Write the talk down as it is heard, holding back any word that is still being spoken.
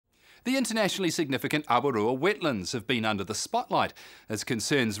The internationally significant Awarua wetlands have been under the spotlight as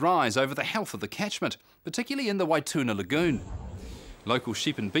concerns rise over the health of the catchment, particularly in the Waituna Lagoon. Local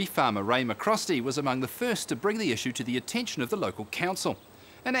sheep and beef farmer Ray McCrosty was among the first to bring the issue to the attention of the local council.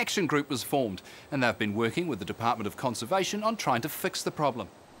 An action group was formed and they've been working with the Department of Conservation on trying to fix the problem.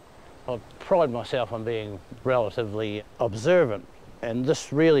 I pride myself on being relatively observant, and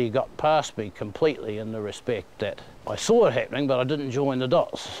this really got past me completely in the respect that I saw it happening but I didn't join the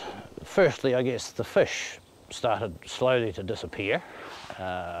dots. Firstly, I guess the fish started slowly to disappear,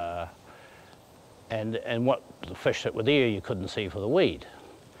 and what the fish that were there you couldn't see for the weed.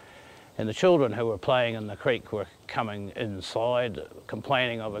 And the children who were playing in the creek were coming inside,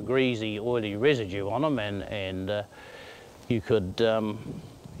 complaining of a greasy, oily residue on them, and you could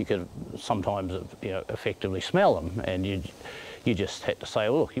sometimes, effectively smell them, and you just had to say,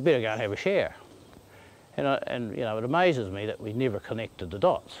 well, look, you better go and have a shower. And it amazes me that we never connected the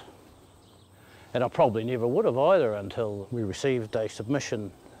dots. And I probably never would have either until we received a submission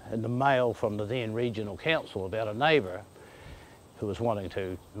in the mail from the then regional council about a neighbour who was wanting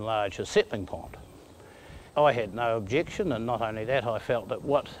to enlarge his settling pond. I had no objection, and not only that, I felt that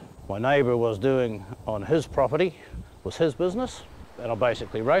what my neighbour was doing on his property was his business, and I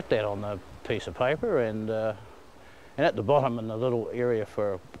basically wrote that on the piece of paper, and at the bottom in the little area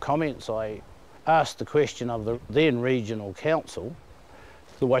for comments I asked the question of the then regional council.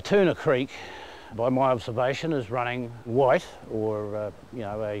 The Waituna Creek, by my observation, is running white, or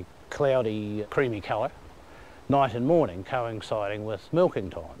a cloudy creamy colour, night and morning, coinciding with milking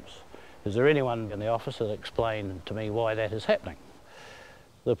times. Is there anyone in the office that explained to me why that is happening?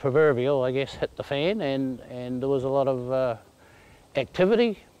 The proverbial, I guess, hit the fan, and there was a lot of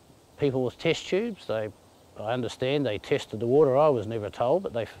activity, people with test tubes. I understand they tested the water. I was never told,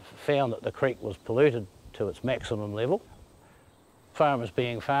 but they found that the creek was polluted to its maximum level. Farmers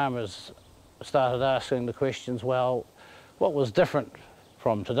being farmers started asking the questions, well, what was different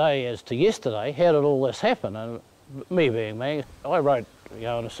from today as to yesterday? How did all this happen? And me being me, I wrote in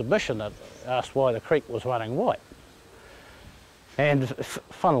a submission that asked why the creek was running white. And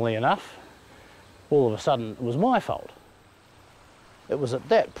funnily enough, all of a sudden it was my fault. It was at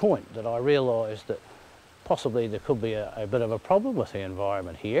that point that I realised that possibly there could be a bit of a problem with the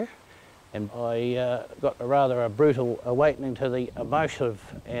environment here, and I got a brutal awakening to the emotive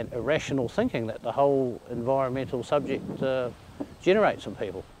and irrational thinking that the whole environmental subject generates in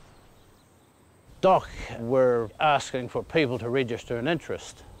people. DOC were asking for people to register an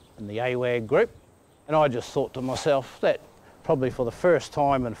interest in the AWAG group, and I just thought to myself that probably for the first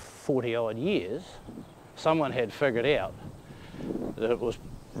time in 40 odd years, someone had figured out that it was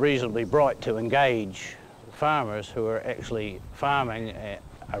reasonably bright to engage farmers who are actually farming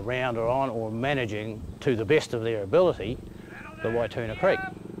around or on or managing to the best of their ability the Waituna Creek.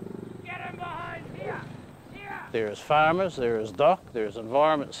 There is farmers, there is DOC, there is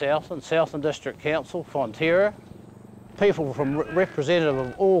Environment Southland District Council, Fonterra, people from representative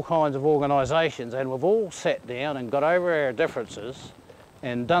of all kinds of organisations, and we've all sat down and got over our differences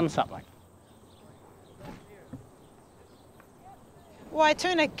and done something.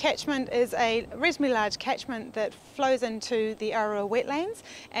 Waituna catchment is a reasonably large catchment that flows into the Awarua wetlands,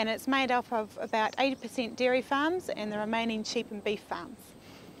 and it's made up of about 80% dairy farms and the remaining sheep and beef farms.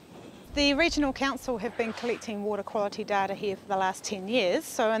 The Regional Council have been collecting water quality data here for the last 10 years,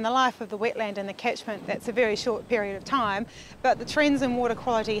 so in the life of the wetland and the catchment that's a very short period of time, but the trends in water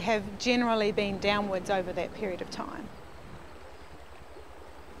quality have generally been downwards over that period of time.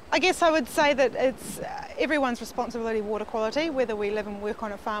 I guess I would say that it's everyone's responsibility, water quality, whether we live and work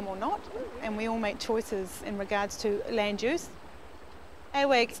on a farm or not, and we all make choices in regards to land use.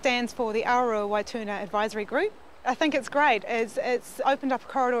 AWAG stands for the Awarua Waituna Advisory Group. I think it's great. It's opened up a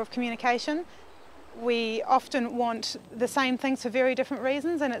corridor of communication. We often want the same things for very different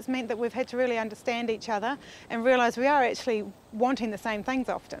reasons, and it's meant that we've had to really understand each other and realise we are actually wanting the same things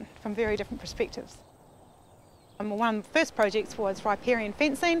often from very different perspectives. One of the first projects was riparian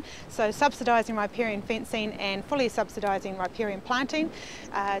fencing, so subsidising riparian fencing and fully subsidising riparian planting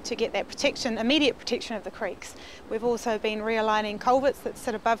to get that protection, immediate protection of the creeks. We've also been realigning culverts that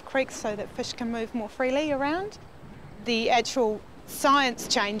sit above creeks so that fish can move more freely around. The actual science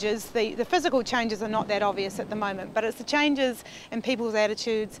changes, the physical changes are not that obvious at the moment, but it's the changes in people's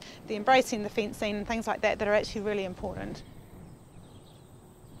attitudes, the embracing the fencing and things like that that are actually really important.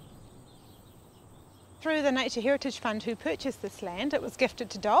 Through the Nature Heritage Fund who purchased this land, it was gifted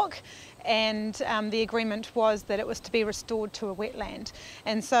to DOC, and the agreement was that it was to be restored to a wetland.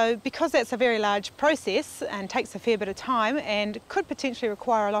 And so because that's a very large process and takes a fair bit of time and could potentially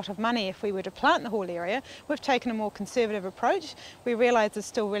require a lot of money if we were to plant the whole area, we've taken a more conservative approach. We realise there's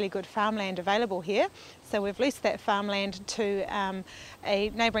still really good farmland available here, so we've leased that farmland to a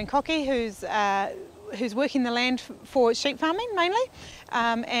neighbouring cocky who's working the land for sheep farming mainly,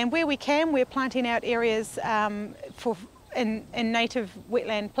 and where we can we're planting out areas in native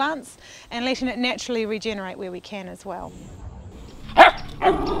wetland plants and letting it naturally regenerate where we can as well.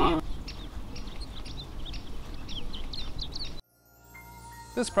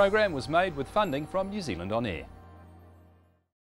 This program was made with funding from New Zealand On Air.